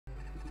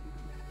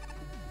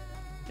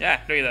Yeah,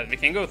 look at that. We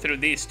can go through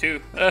these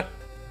too.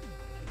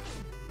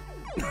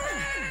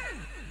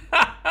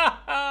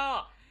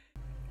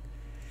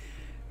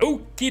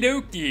 Okie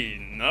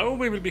dokie. Now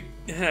we will be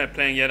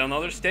playing yet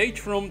another stage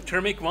from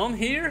Thermic 1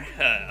 here.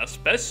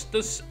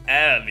 Asbestos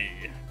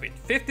Alley. With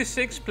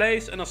 56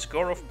 plays and a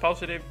score of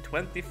positive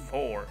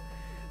 24.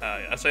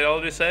 As I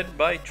already said,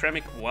 by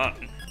Thermic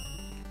 1.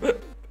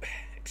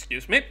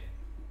 Excuse me.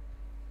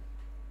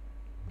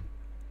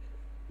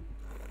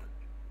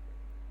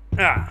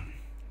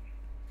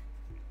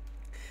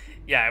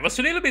 Yeah, I was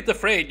a little bit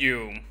afraid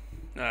you...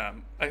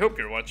 I hope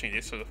you're watching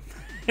this. So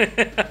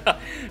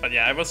but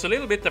yeah, I was a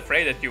little bit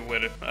afraid that you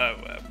would...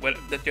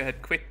 that you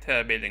had quit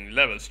building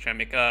levels,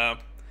 Thermic.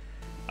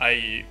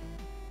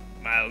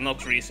 Well,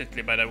 not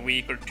recently, but a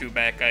week or two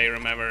back, I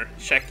remember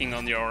checking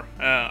on your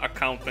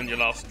account when you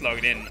last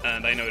logged in,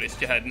 and I noticed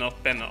you had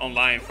not been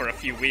online for a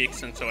few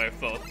weeks, and so I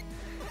thought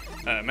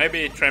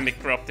maybe Thermic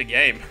dropped the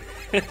game.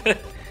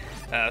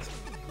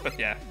 But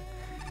yeah,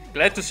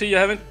 glad to see you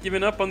haven't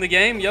given up on the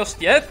game just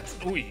yet.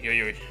 Oi,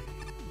 oi, oi.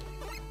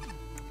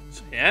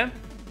 So yeah.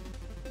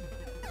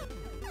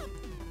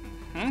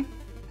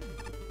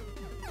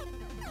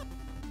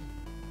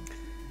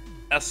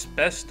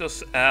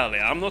 Asbestos Alley.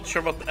 I'm not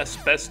sure what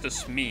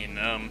asbestos mean,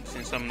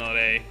 since I'm not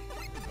a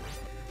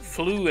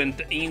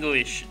fluent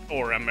English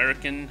or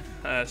American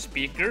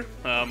speaker.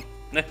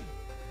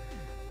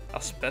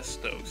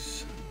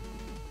 Asbestos.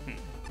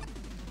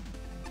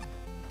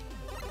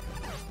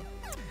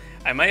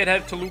 I might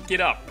have to look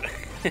it up.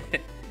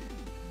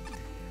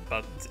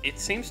 But it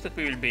seems that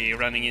we will be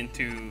running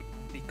into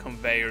the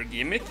conveyor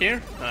gimmick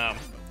here.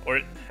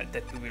 Or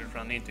that we will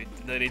run into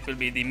it. That it will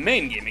be the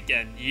main gimmick.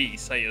 And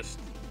jeez, I just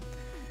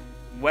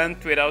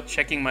went without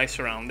checking my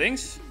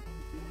surroundings.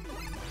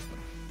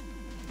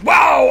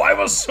 Wow, I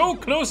was so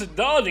close to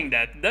dodging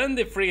that. Then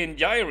the freaking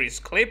gyres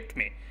clipped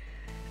me.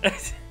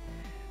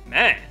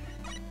 Man.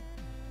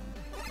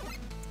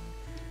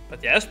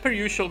 But yeah, as per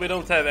usual, we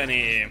don't have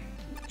any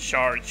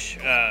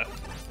chargeable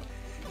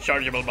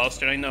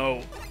buster. I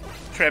know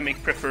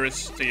Thermic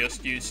prefers to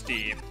just use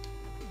the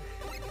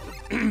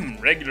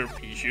regular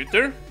pea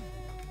shooter.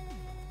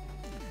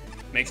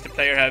 Makes the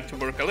player have to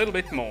work a little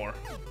bit more.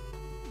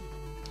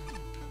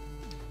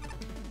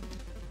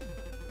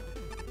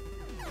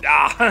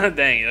 Ah,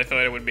 dang it, I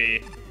thought it would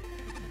be...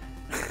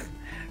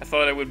 I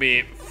thought it would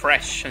be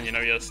fresh and, you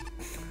know, just...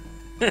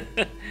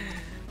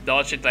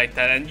 dodge it like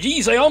that, and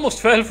jeez, I almost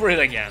fell for it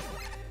again!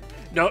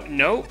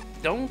 No,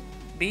 don't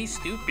be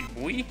stupid,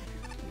 boy.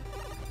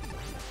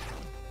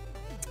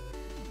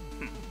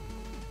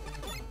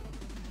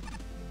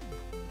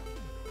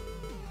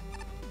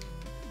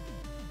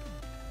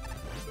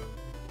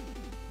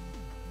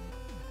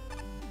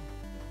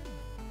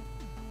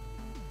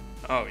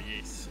 Oh,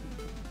 jeez.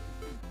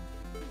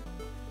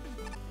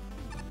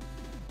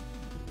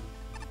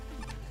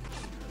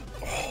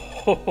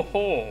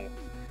 Oh,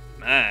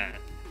 man.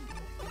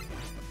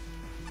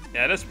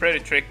 Yeah, that's pretty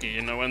tricky,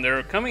 you know, when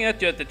they're coming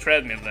at you at the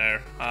treadmill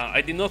there.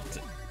 I did not...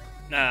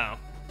 I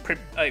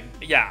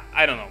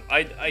don't know.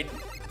 I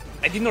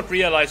did not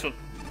realize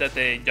that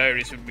the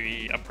gyres would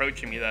be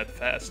approaching me that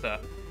fast.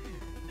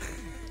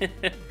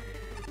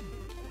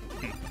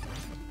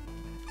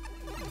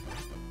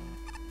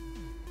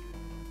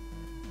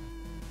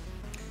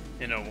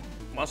 You know,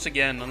 once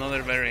again,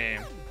 another very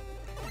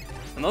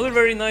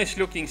nice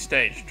looking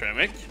stage,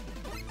 Thermic.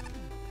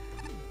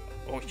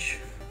 Ouch.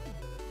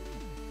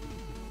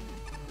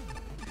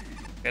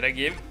 Gotta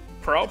give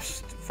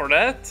props for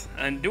that.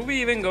 And do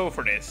we even go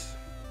for this?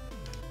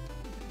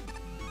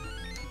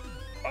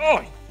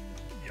 Oh,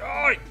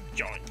 oh,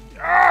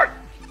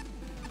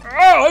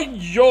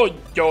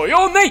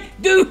 no,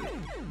 dude,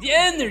 the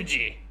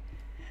energy.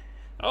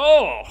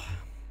 Oh,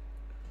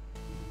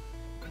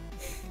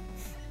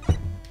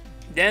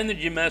 the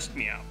energy messed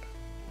me up,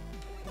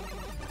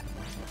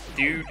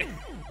 dude.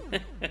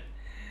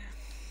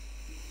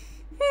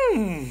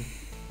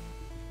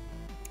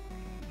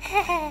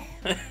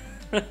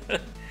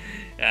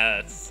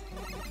 Yeah,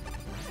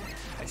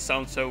 I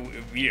sound so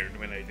weird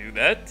when I do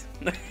that.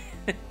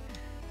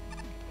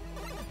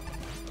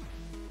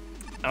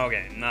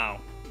 Okay,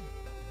 now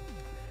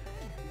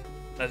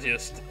let's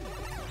just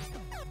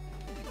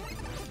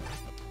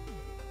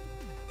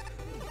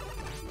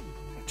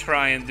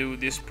try and do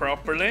this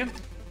properly.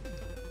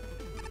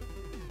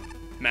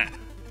 Man.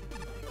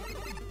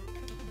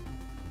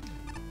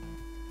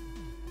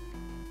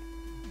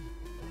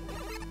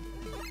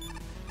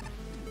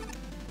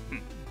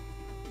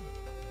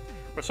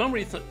 For some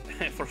reason,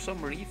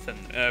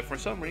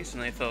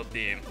 I thought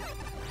the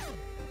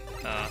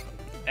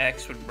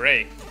axe would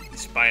break the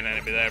spine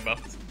enemy there, but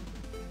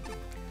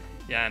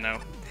yeah, I know.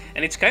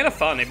 And it's kind of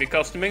funny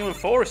because the Mega Man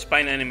 4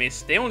 spine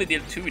enemies, they only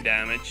deal 2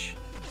 damage.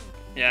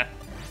 Yeah,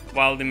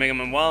 while the Mega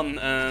Man 1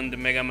 and the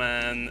Mega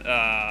Man,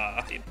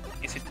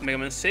 is it Mega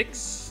Man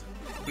 6?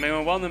 Mega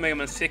Man 1 and Mega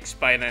Man 6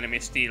 spine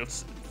enemies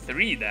deals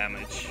 3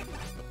 damage.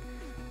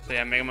 So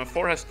yeah, Mega Man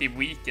 4 has the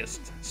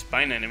weakest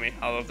spine enemy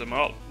out of them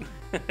all.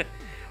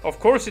 Of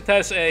course, it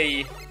has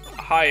a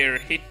higher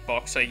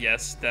hitbox, I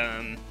guess,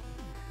 than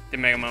the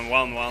Mega Man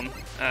 1 one.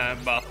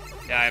 But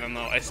yeah, I don't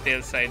know. I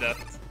still say that.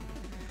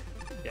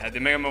 Yeah, the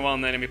Mega Man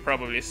 1 enemy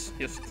probably is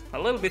just a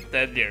little bit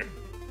deadlier.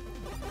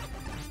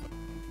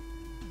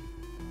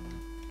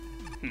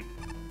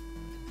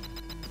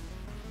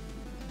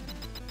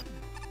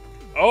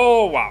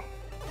 Oh wow!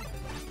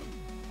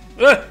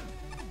 Ugh.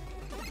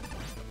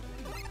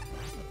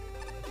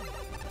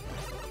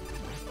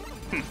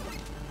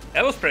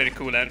 That was pretty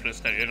cool entrance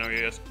there, you know, you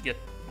just get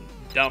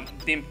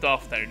dumped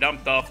off there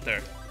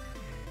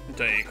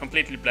into a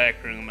completely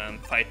black room and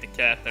fight the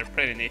cat. They're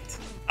pretty neat.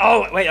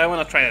 Oh wait, I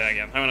wanna try that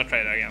again.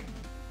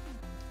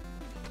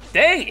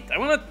 Dang it!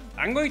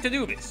 I'm going to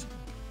do this.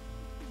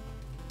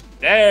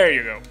 There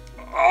you go.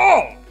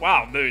 Oh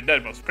wow, dude,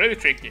 that was pretty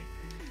tricky.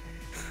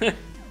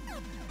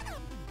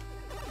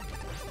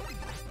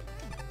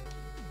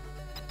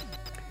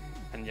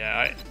 And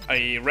yeah,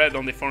 I read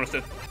on the forums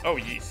that, oh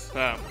jeez,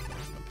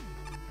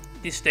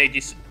 this stage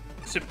is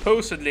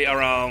supposedly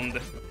around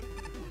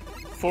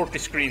 40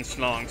 screens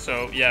long,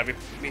 so yeah,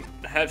 we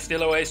have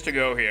still a ways to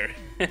go here.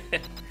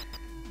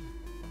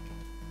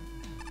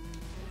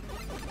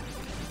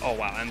 Oh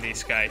wow, and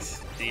these guys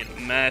deal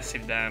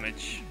massive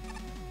damage.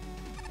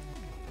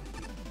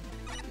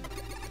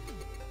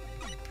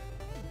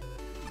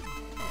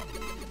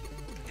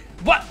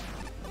 What?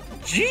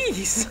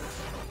 Jeez!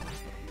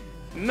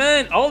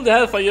 Man, all the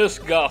health I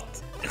just got.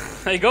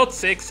 I got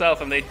 6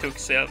 health and they took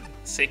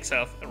 6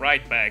 health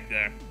right back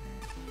there.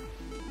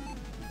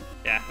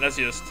 Yeah, let's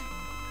just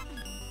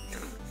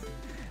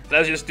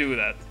do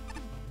that.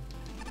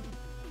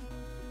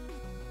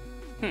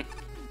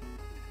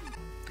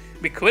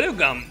 We could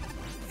have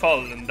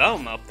fallen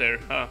down up there.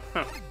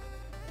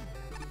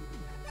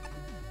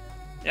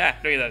 Yeah,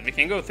 look at that. We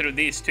can go through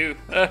these too.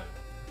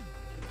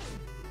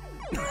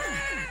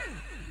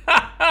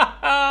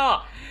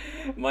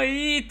 My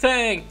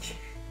E-tank!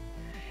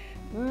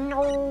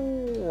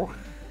 No!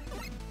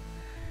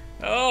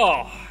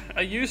 Oh,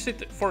 I used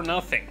it for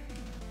nothing.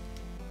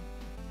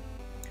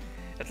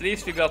 At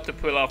least we got to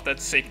pull off that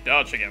sick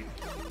dodge again.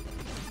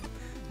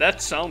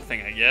 That's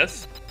something, I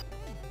guess.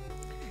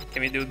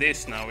 Can we do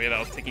this now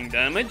without taking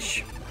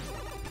damage?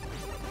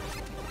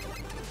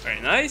 Very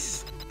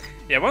nice.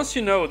 Yeah, once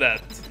you know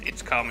that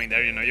it's coming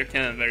there, you know, you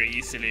can very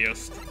easily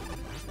just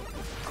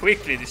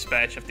quickly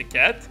dispatch of the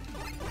cat.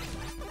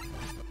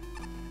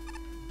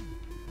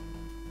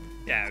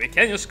 Yeah, we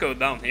can just go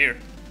down here.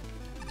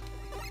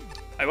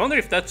 I wonder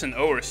if that's an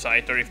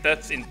oversight or if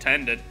that's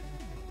intended.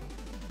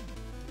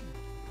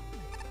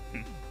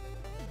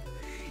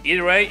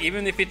 Either way,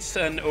 even if it's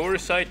an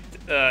oversight,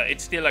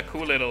 it's still a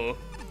cool little...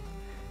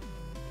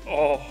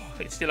 Oh,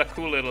 it's still a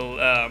cool little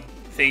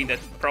thing that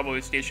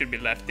probably still should be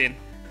left in.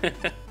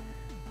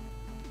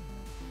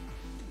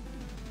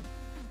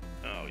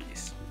 Oh,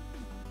 yes.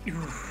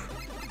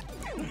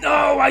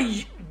 No,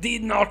 I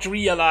did not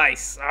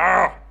realize.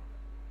 Oh.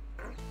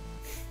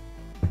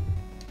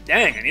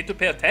 Dang, I need to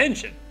pay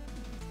attention.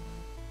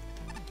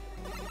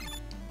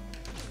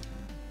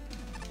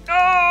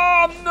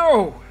 Oh,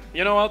 no!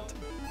 You know what?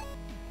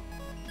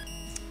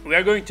 We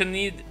are going to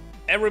need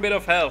every bit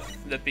of health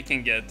that we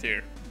can get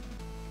here.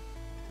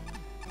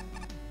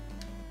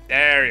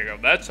 There you go,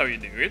 that's how you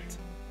do it.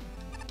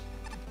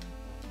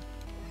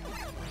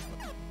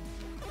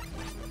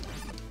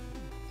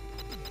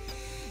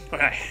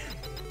 Okay.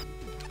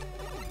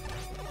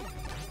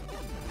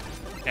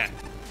 Yeah.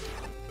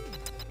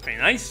 Very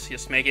nice,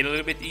 just make it a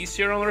little bit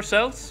easier on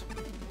ourselves.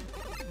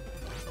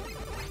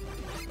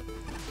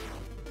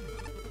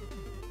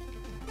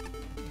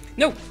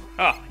 No!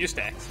 Ah, use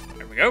the axe.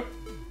 There we go.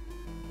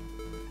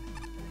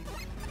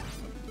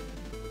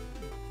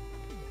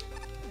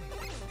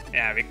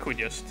 Yeah, we could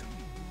just...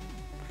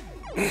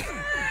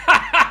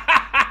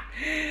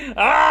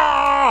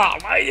 Ah!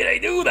 Why did I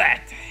do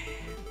that?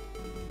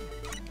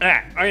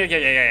 Oh,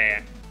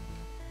 yeah.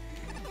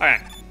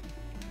 Alright.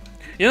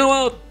 You know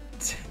what?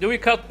 Do we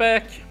cut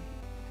back?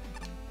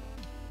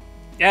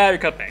 Yeah, we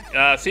cut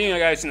back. See you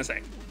guys in a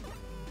sec.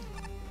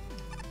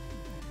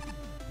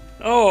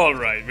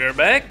 Alright, we're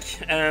back,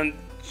 and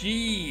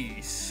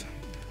jeez.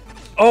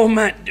 Oh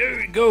man,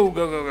 dude, go.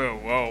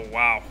 Oh,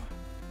 wow.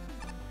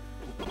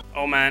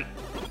 Oh man.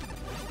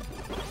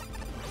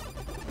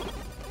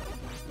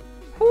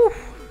 Whew.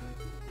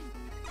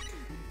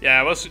 Yeah,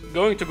 I was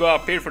going to go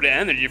up here for the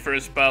energy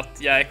first, but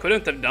yeah, I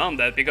couldn't have done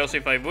that, because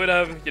if I would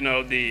have, you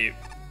know, the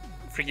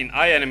freaking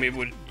eye enemy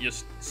would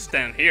just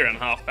stand here and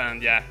hop,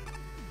 and yeah.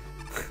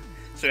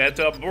 So I had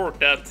to abort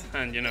that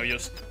and, you know,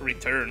 just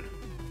return.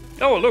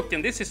 Oh, look,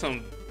 and this is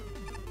some...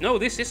 No,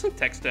 this isn't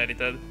text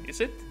edited,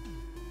 is it?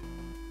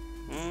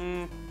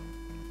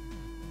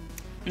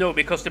 No,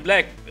 because the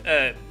black...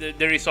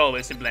 there is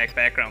always a black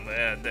background.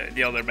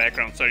 The other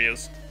backgrounds are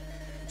just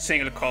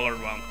single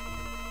colored one.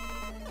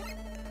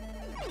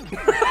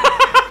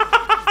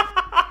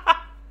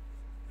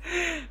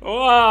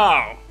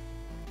 Wow!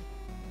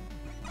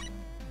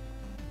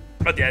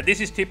 But yeah,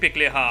 this is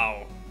typically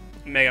how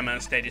Mega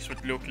Man stages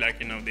would look like,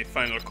 you know, the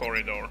final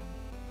corridor.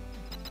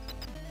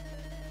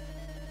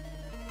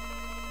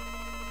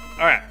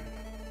 Alright.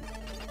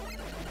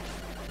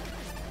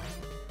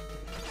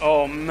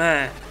 Oh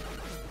man.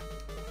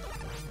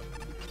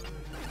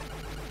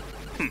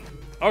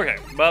 Okay,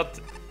 but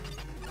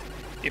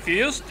if you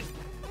just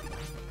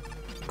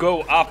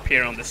go up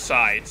here on the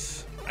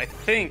sides, I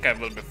think I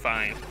will be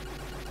fine.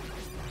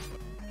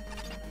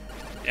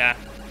 Yeah.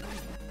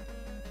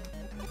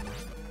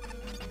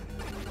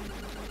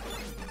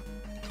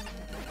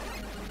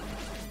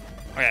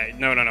 Okay,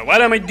 no.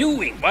 What am I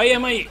doing? Why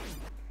am I...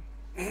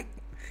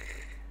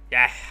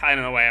 Yeah, I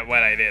don't know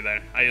what I did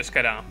there. I just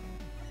gotta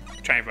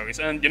try and focus.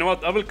 And you know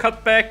what? I will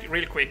cut back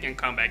real quick and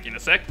come back in a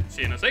sec.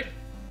 See you in a sec.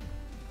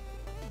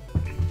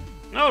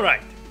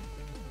 Alright.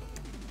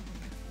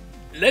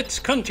 Let's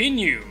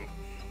continue.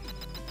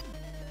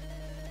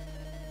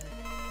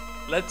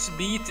 Let's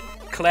beat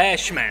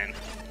Clashman.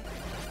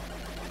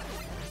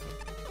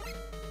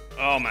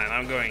 Oh man,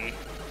 I'm going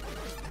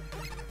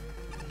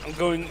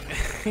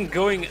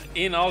going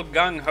in all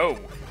gung-ho.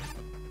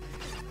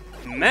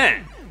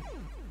 Man.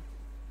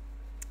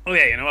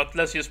 Okay, you know what?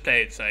 Let's just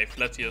play it safe.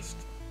 Let's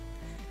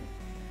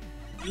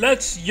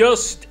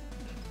just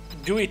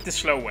do it the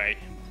slow way.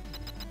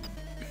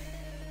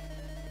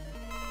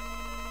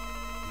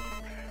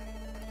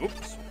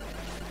 Oops.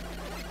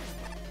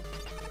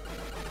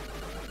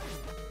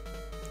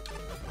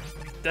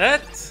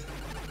 That...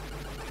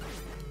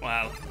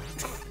 Well...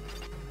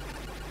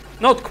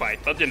 Not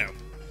quite, but you know.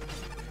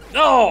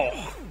 No!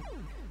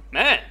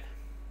 Man!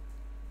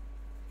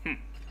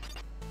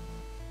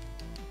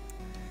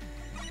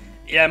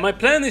 Yeah, my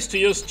plan is to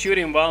just shoot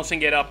him once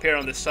and get up here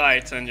on the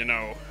sides and, you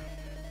know,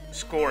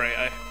 score it.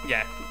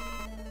 Yeah.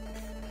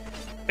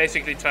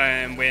 Basically try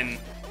and win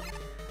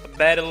a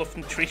battle of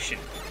nutrition.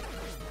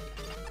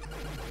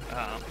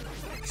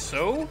 Like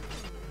so.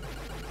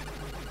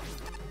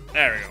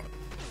 There we go.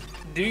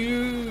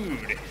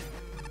 Dude!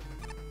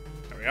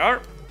 There we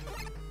are.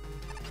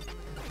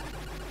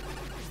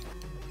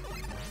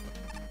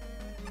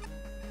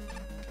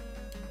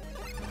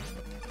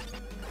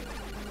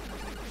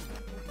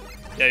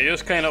 Yeah, you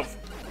just kind of...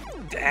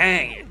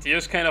 Dang it! You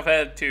just kind of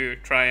had to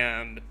try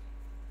and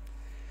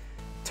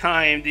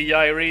time the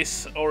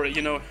iris, or,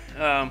 you know,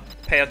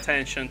 pay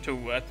attention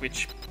to at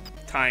which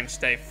times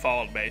they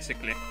fall,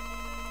 basically.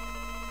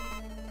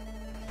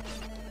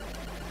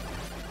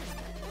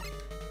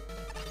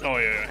 Oh,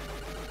 yeah.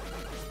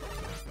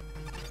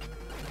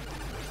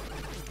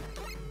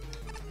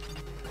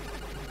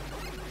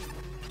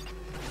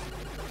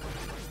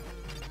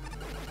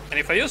 And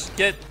if I just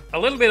get a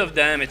little bit of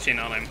damage in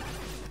on him,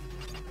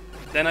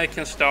 then I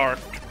can start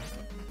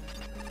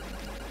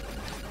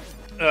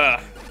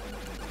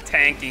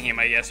tanking him,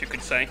 I guess you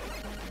could say.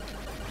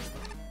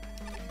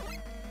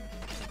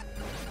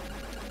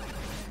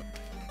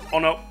 Oh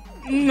no.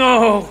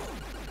 No!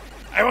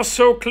 I was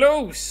so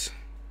close!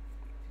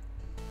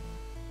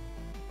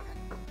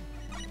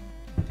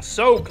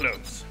 So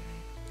close.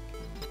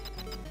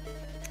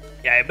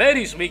 Yeah, I bet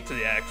he's weak to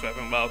the axe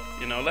weapon, but,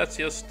 you know, let's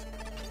just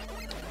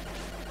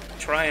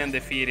try and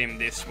defeat him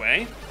this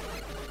way.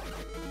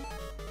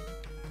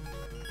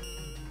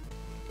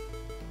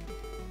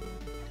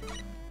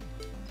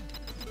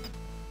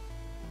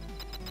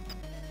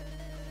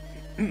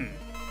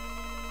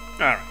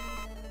 Alright.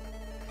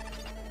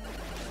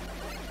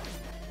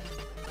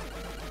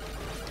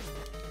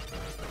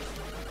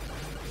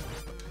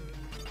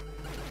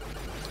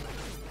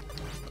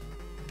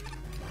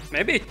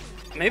 Maybe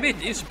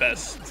it is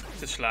best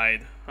to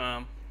slide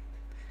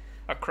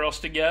across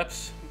the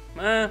gaps.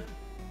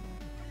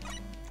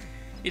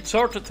 It's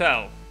hard to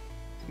tell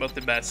what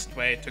the best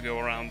way to go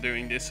around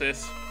doing this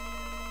is.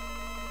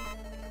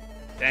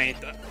 Dang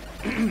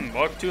it,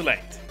 walk too late.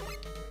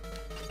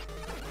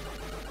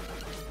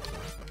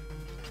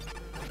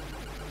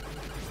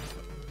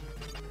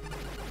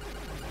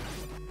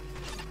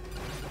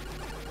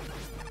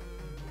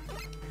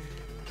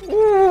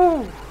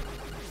 Ooh.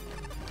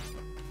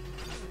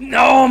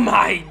 Oh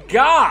my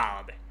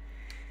god!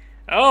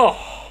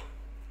 Oh.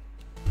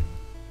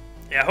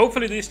 Yeah,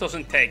 hopefully this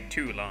doesn't take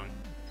too long.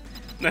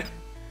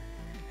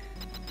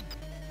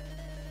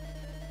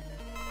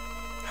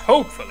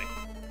 Hopefully.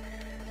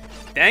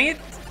 Dang it.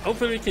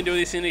 Hopefully we can do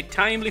this in a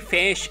timely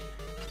fashion.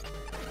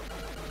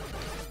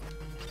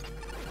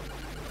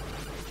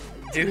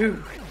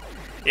 Dude.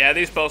 Yeah,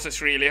 this boss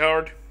is really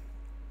hard.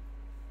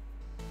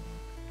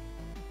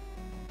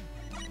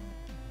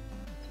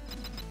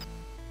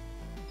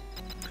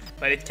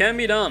 But it can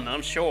be done,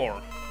 I'm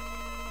sure.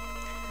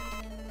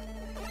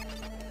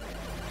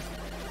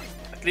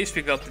 At least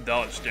we got the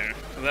dodge there,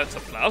 so that's a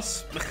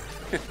plus.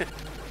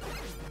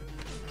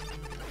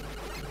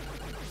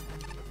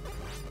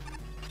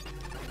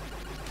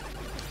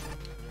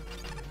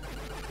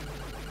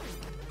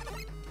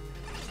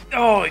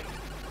 Oh,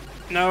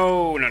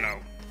 no.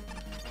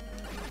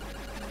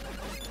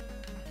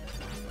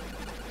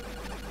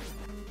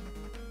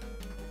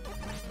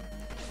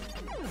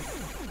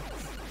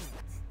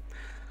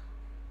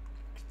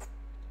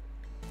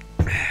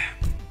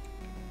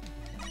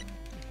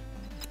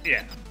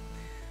 Yeah,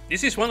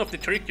 this is one of the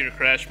trickier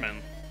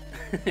Clashman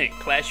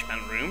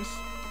rooms.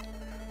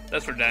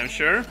 That's for damn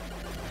sure.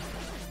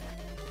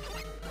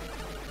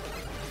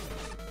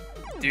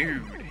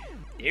 Dude.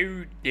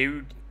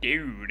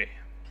 Dude.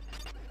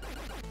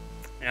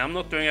 Yeah, I'm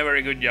not doing a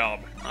very good job.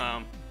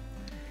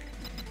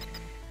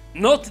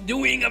 Not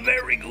doing a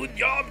very good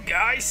job,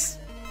 guys.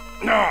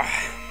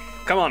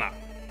 Come on now.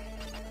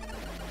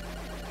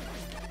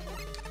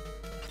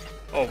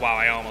 Oh wow,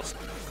 I almost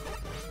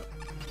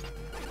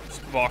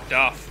just walked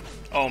off.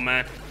 Oh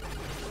man.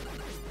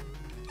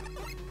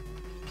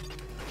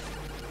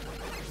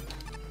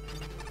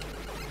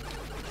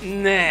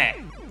 Nah.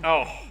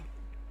 Oh.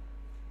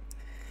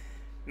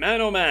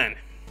 Man, oh man.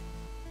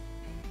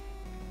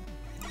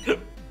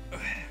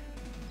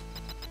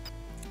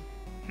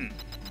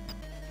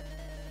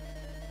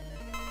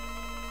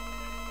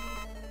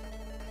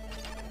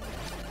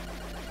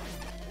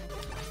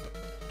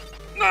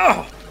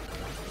 No!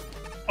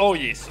 Oh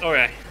yes,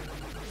 okay.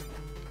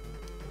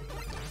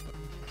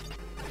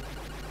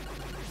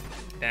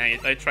 Dang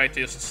it, I tried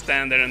to just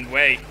stand there and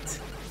wait.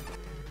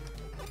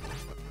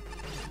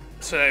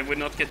 So I would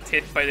not get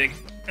hit by the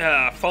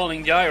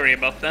falling gyre,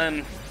 but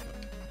then...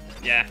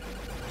 yeah.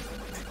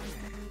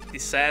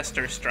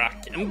 Disaster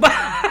struck.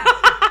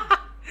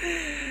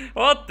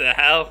 What the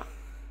hell?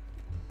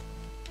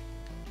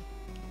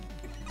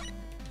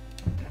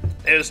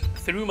 I just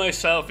threw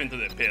myself into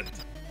the pit.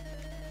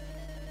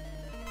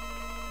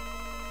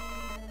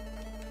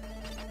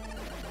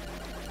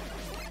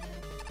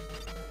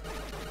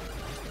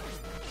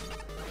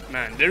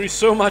 Man, there is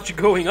so much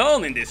going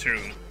on in this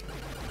room.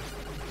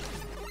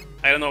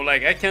 I don't know,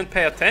 like, I can't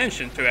pay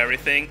attention to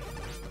everything.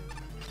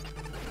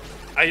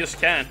 I just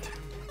can't.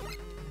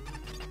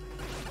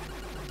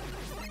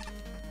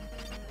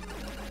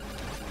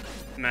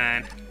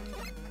 Man.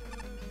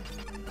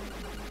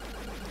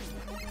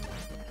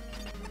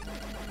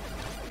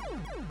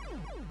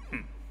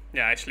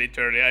 Yeah, I slid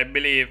too early. I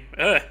believe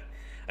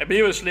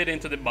I slid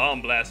into the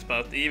bomb blast,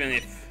 but even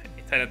if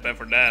it hadn't been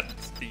for that,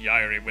 the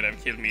gyre would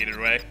have killed me either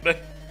way. But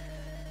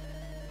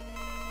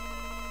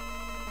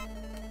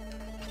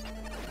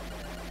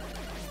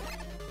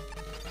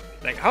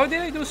like, how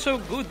did I do so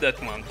good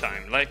that one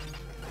time? Like,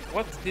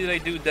 what did I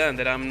do then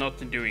that I'm not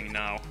doing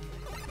now?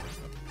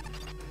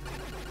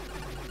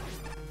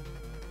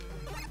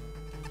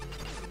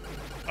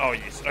 Oh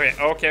yes.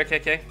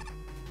 Okay.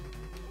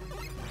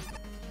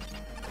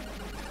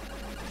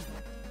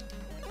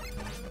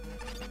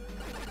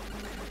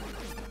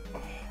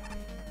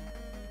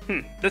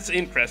 That's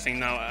interesting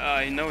now.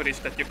 I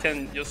noticed that you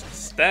can just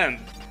stand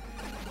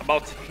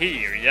about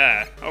here.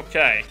 Yeah,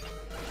 okay.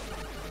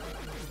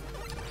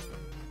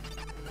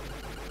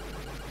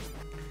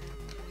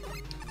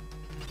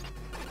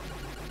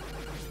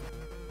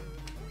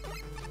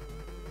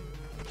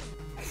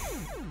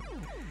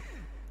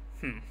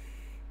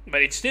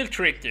 But it's still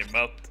tricky,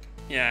 but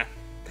yeah.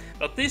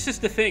 But this is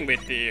the thing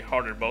with the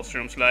harder boss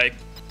rooms, like,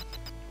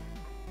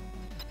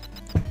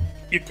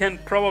 you can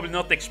probably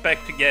not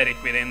expect to get it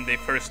within the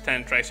first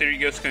 10 tries, so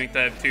you're just going to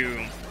have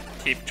to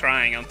keep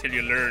trying until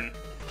you learn,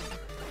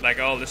 like,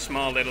 all the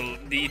small little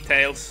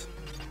details.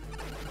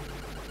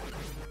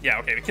 Yeah,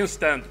 okay, we can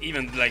stand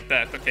even like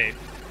that, okay.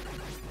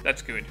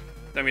 That's good.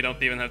 Then we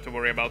don't even have to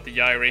worry about the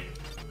gyre.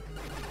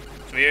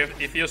 So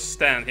if you just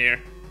stand here.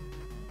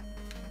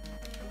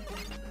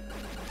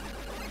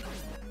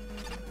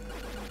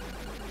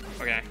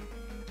 Okay.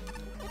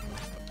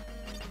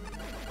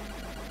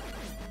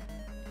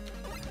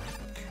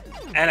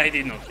 And I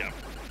did not jump.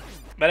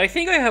 But I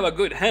think I have a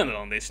good handle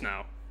on this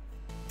now.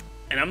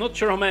 And I'm not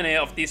sure how many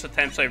of these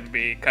attempts I will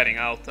be cutting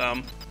out.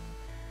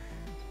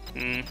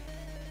 You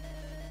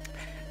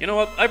know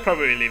what? I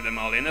probably leave them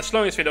all in, as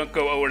long as we don't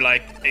go over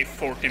like a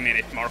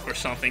 40-minute mark or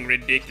something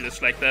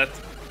ridiculous like that.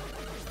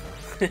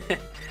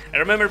 I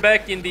remember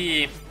back in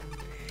the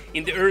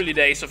early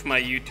days of my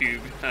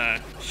YouTube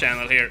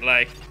channel here,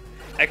 like,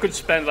 I could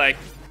spend like,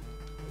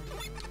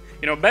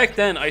 you know, back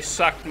then I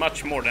sucked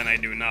much more than I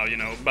do now, you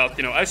know, but,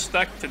 you know, I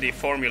stuck to the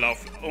formula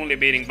of only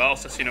beating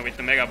bosses, you know, with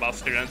the Mega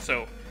Buster, and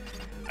so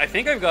I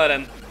think I've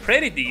gotten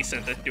pretty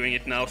decent at doing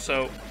it now,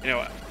 so, you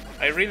know,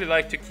 I really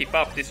like to keep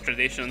up this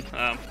tradition.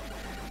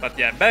 But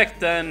yeah, back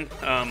then,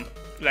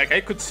 like, I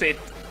could sit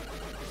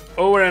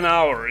over an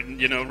hour,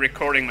 you know,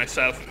 recording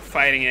myself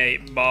fighting a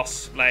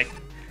boss, like,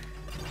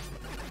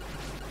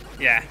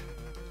 yeah.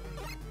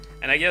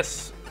 And I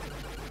guess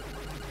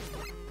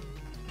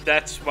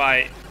that's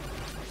why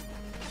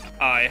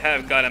I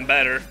have gotten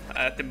better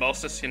at the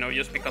bosses, you know,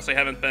 just because I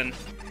haven't been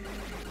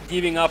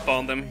giving up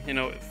on them, you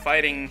know,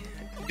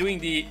 doing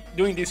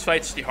these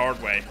fights the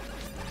hard way.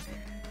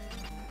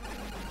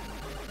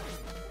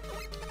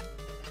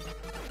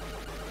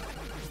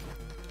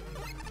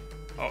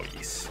 Oh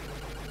yes.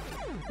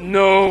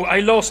 No,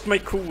 I lost my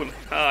cool.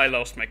 I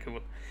lost my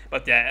cool.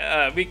 But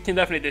yeah, we can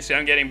definitely see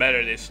I'm getting better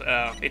at this.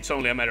 It's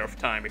only a matter of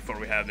time before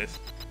we have this.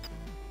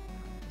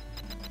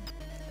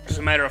 It's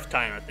a matter of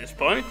time at this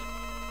point.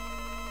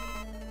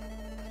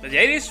 But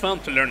yeah, it is fun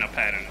to learn a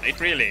pattern. It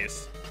really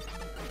is.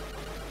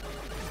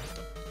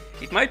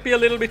 It might be a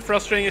little bit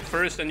frustrating at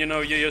first, and you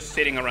know, you're just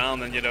sitting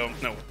around and you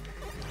don't know.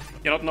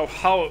 you don't know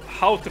how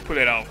to pull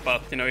it off,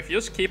 but you know, if you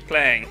just keep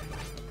playing,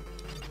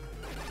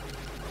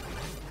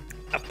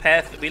 a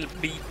path will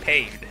be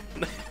paved.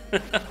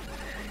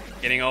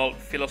 Getting all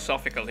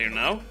philosophical here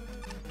now.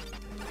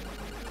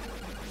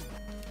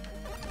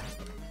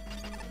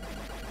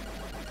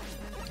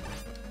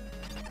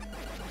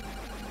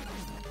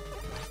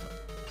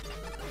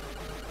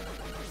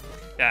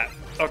 Yeah,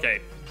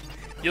 okay.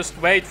 Just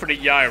wait for the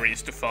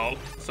gyres to fall,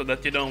 so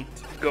that you don't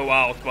go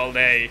out while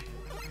they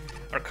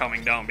are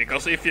coming down.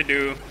 Because if you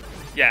do,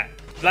 yeah,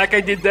 like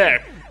I did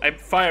there, I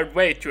fired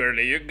way too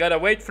early. You gotta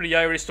wait for the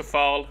gyres to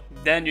fall,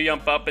 then you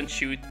jump up and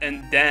shoot,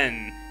 and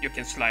then you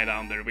can slide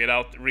under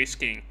without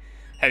risking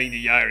having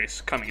the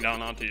gyres coming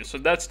down onto you. So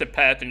that's the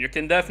pattern. You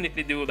can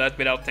definitely do that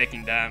without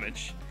taking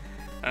damage.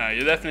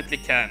 You definitely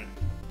can.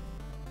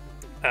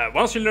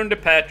 Once you learn the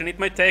pattern, it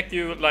might take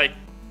you like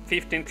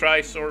 15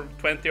 tries or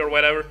 20 or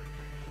whatever,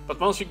 but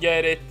once you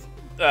get it,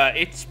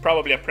 it's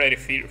probably a pretty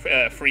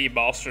free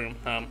boss room.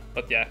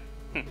 But yeah.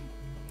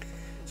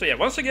 So yeah,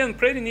 once again,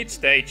 pretty neat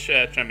stage,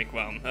 Tremic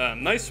 1.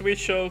 Nice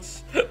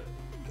visuals.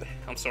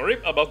 I'm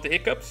sorry about the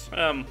hiccups.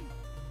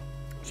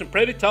 Some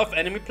pretty tough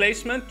enemy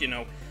placement, you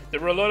know. There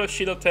were a lot of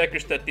shield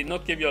attackers that did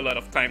not give you a lot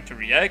of time to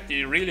react.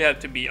 You really had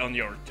to be on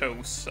your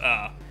toes.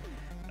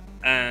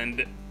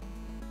 And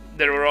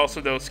there were also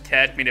those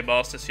cat mini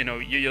bosses, you know,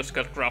 you just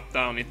got dropped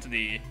down into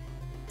the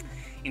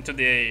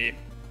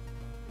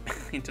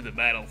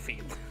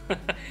battlefield.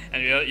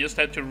 And you just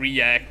had to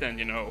react and,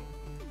 you know,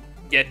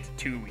 get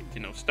to it,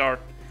 you know, start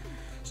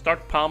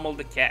pummeling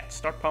the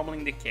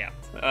cat.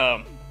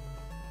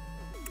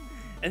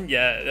 And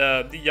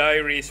yeah, the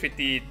gyres with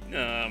the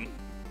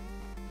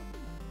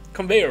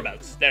conveyor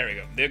belts, there we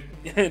go.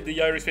 The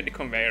gyres with the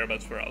conveyor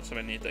belts were also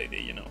a neat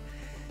idea, you know.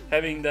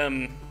 Having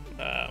them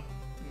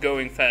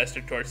going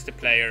faster towards the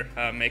player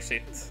makes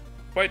it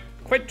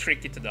quite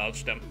tricky to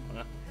dodge them.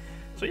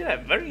 So yeah,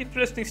 very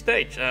interesting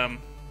stage.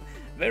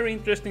 Very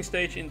interesting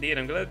stage indeed.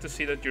 I'm glad to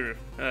see that you're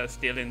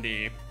still in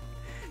the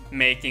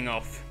making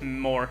of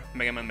more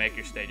Mega Man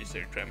Maker stages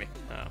here, Tremic.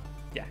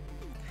 Yeah,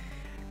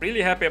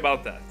 really happy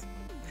about that.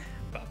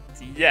 But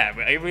yeah,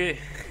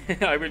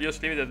 I will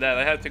just leave it at that.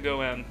 I have to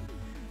go and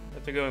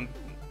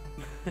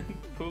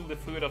pull the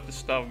food off the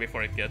stove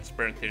before it gets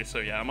burnt here. So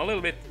yeah, I'm a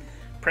little bit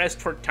pressed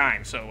for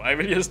time, so I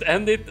will just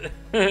end it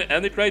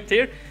right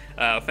here.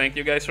 Thank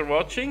you guys for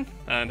watching,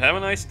 and have a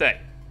nice day.